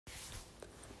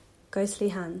Ghostly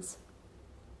hands.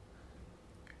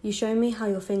 You show me how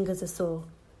your fingers are sore,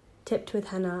 tipped with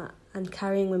henna and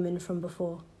carrying women from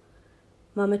before.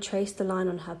 Mama traced the line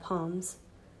on her palms.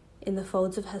 In the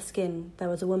folds of her skin there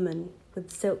was a woman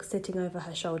with silk sitting over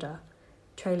her shoulder,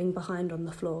 trailing behind on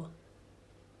the floor.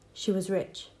 She was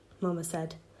rich, Mama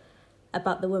said,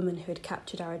 about the woman who had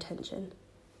captured our attention.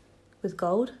 With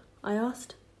gold? I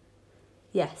asked.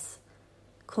 Yes,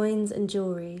 coins and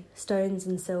jewellery, stones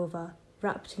and silver,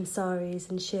 wrapped in saris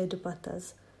and sheer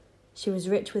dupattas. She was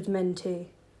rich with men too,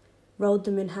 rolled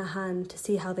them in her hand to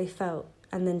see how they felt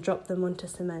and then dropped them onto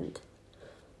cement.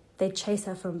 They'd chase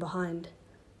her from behind.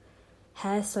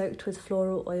 Hair soaked with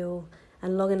floral oil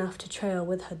and long enough to trail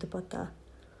with her dupatta.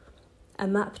 A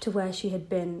map to where she had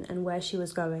been and where she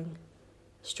was going.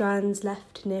 Strands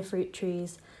left near fruit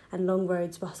trees and long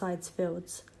roads beside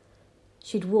fields.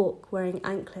 She'd walk wearing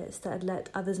anklets that had let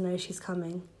others know she's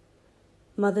coming.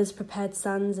 Mothers prepared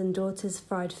sons and daughters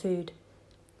fried food.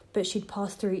 But she'd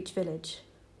passed through each village.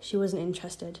 She wasn't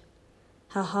interested.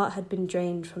 Her heart had been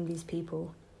drained from these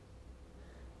people.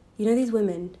 You know these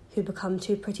women who become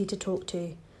too pretty to talk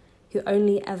to, who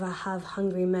only ever have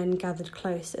hungry men gathered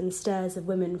close and stares of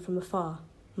women from afar?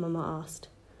 Mama asked.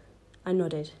 I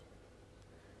nodded.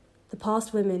 The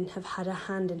past women have had a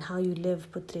hand in how you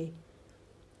live, Putri.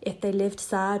 If they lived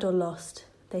sad or lost,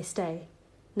 they stay,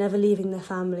 never leaving their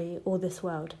family or this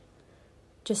world,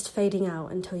 just fading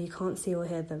out until you can't see or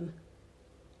hear them.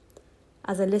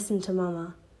 As I listened to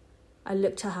Mama, I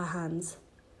looked at her hands.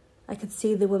 I could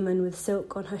see the woman with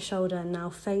silk on her shoulder now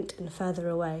faint and further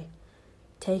away,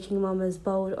 taking Mama's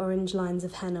bold orange lines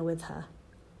of henna with her.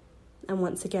 And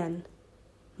once again,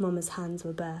 Mama's hands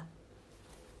were bare.